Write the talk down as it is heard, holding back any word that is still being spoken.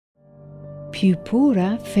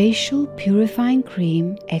Pura Facial Purifying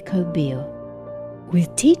Cream Eco Bio.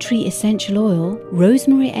 With tea tree essential oil,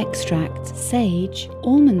 rosemary extract, sage,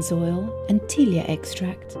 almonds oil and tilia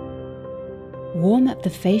extract. Warm up the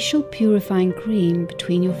facial purifying cream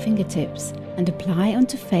between your fingertips and apply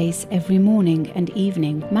onto face every morning and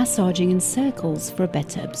evening, massaging in circles for a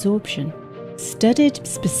better absorption. Studied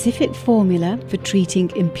specific formula for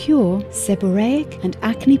treating impure, seborrheic and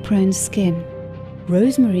acne-prone skin.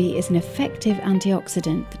 Rosemary is an effective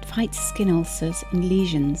antioxidant that fights skin ulcers and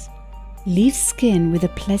lesions. Leaves skin with a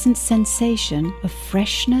pleasant sensation of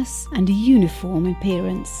freshness and a uniform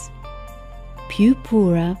appearance.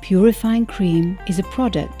 Pura Purifying Cream is a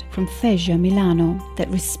product from Foeuja, Milan that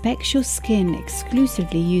respects your skin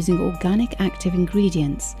exclusively using organic active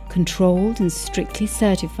ingredients, controlled and strictly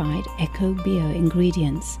certified eco-bio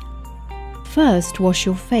ingredients. First, wash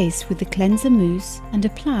your face with the cleanser mousse and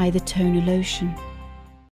apply the toner lotion.